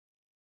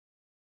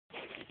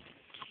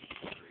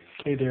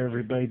Hey there,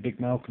 everybody. Big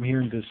Malcolm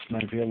here, and this is my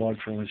vlog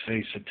for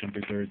Wednesday,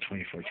 September 3rd,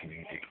 2014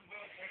 AD.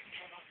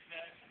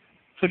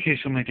 Okay,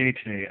 so my day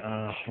today.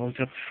 Woke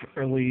up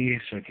early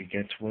so I could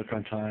get to work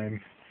on time,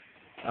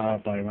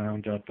 but I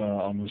wound up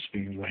almost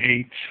being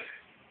late.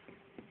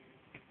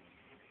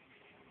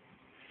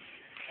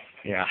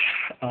 Yeah.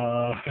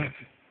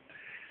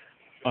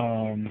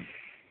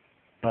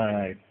 But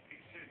I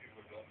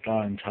got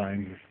on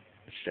time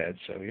instead,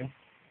 so yeah.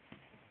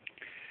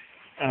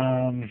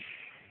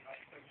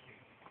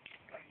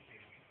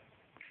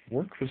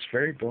 Work was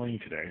very boring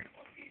today.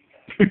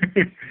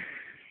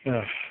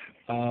 Yeah.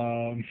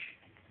 Uh,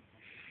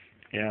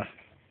 yeah.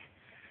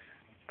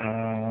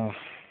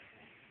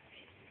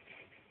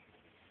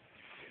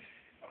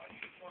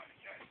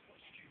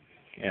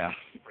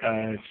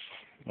 It's,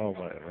 well,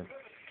 whatever.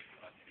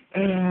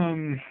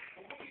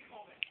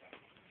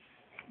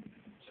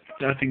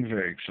 Nothing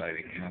very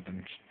exciting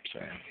happened, so.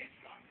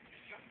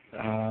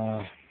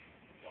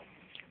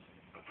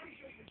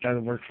 Got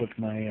to work with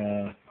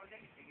my,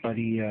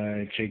 buddy,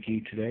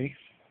 Jakey today,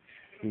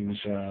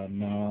 whose,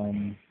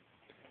 mom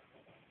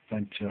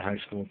went to high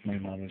school with my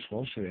mom as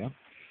well, so yeah.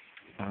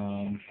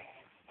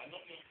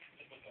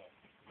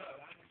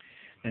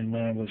 And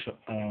when I was,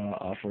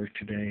 off work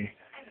today,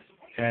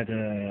 had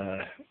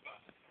a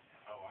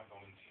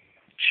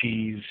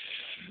cheese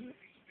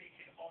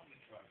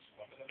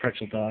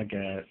pretzel dog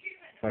at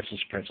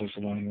Wetzel's Pretzels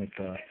along with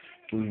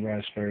blue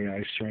raspberry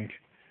ice drink.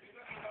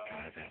 Oh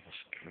god, that was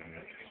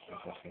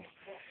good.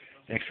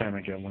 Next time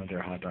I get one of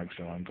their hot dogs,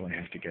 though, I'm going to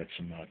have to get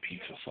some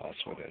pizza sauce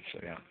with it. So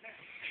yeah.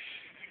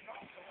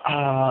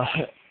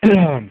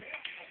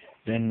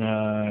 Then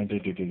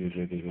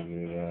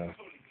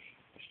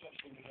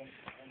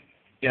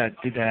yeah,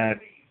 did that.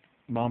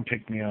 Mom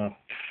picked me up.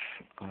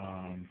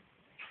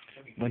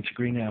 Went to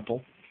Green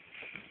Apple.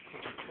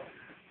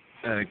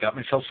 Got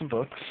myself some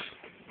books.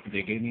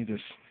 They gave me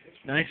this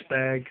nice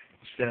bag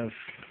instead of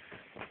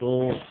a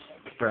little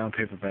brown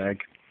paper bag.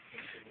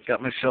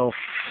 Got myself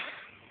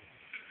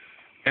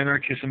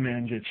Anarchism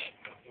and Its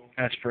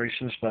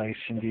Aspirations by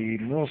Cindy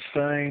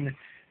Milstein.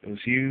 It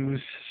was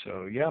used,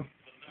 so yeah.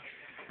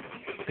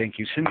 Thank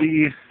you,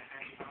 Cindy.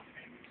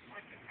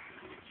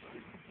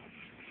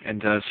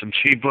 And some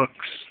Chi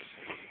books.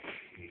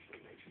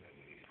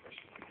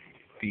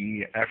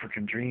 The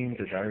African Dream,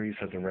 The Diaries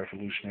of the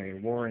Revolutionary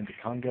War in the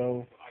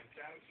Congo.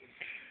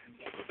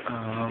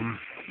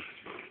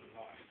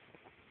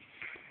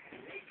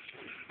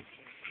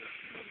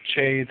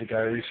 Che, The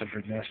Diaries of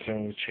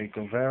Ernesto Che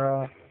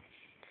Guevara.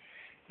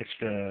 It's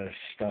the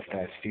stuff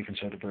that Steven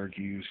Soderbergh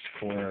used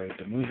for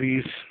the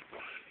movies.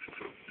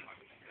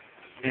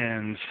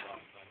 And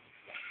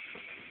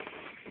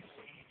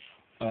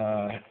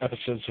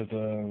episodes of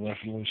the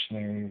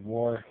Revolutionary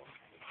War.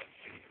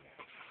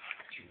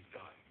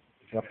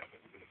 Yep.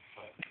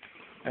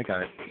 I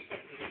got it.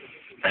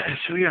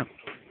 So yeah.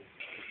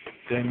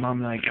 Then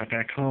Mom and I got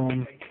back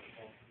home,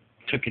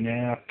 took a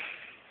nap,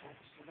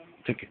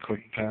 took a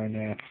quick power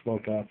nap,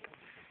 woke up,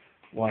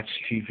 watched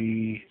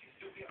TV,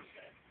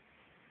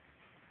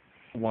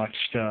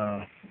 watched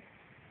the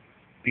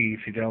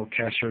Fidel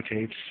Castro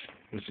tapes.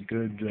 It was a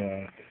good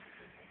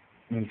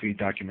movie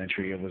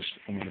documentary. It was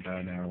only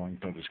about an hour long,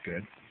 but it was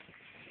good.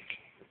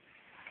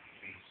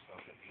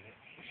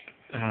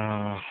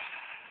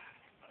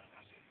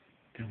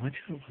 Then what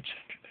did I watch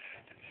after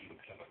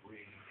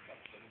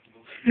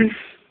that?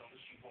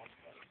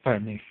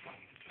 Pardon me.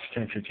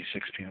 It's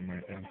 10:56 p.m.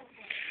 right now.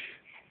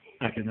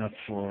 I've been up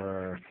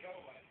for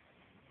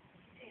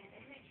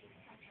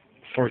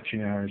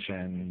 14 hours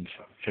and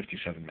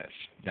 57 minutes.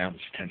 Now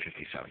it's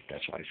 10:57.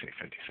 That's why I say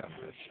 57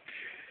 minutes.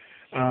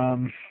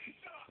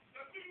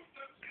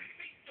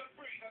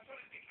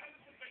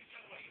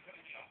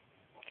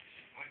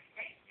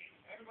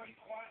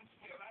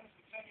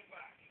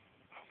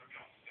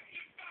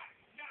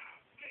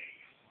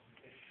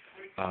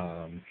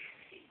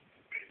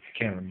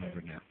 Can't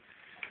remember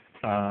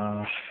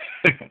now.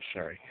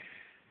 Sorry.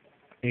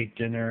 Ate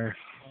dinner,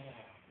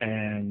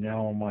 and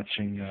now I'm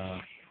watching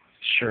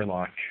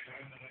Sherlock.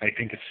 I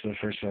think it's the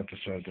first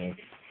episode of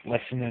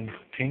Lesson in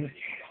Pink.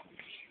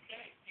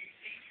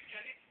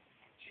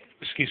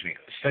 Excuse me,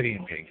 Study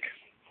in Pink.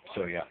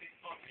 So yeah.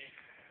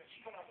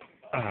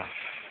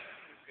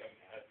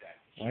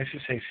 Why does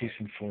it say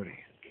season 40?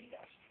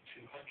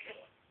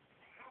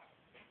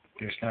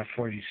 There's not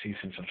 40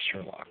 seasons of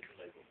Sherlock.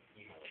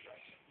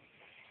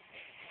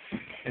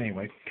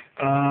 Anyway,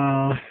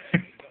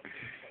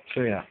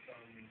 so yeah,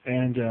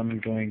 and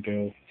I'm going to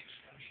go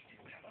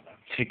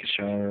take a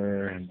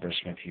shower and brush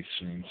my teeth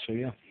soon. So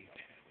yeah,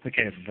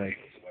 okay, everybody.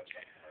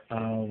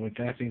 With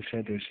that being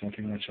said, there's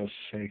nothing much else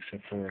to say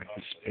except for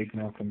this Big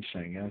Malcolm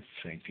saying out,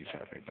 saying peace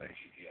out, everybody.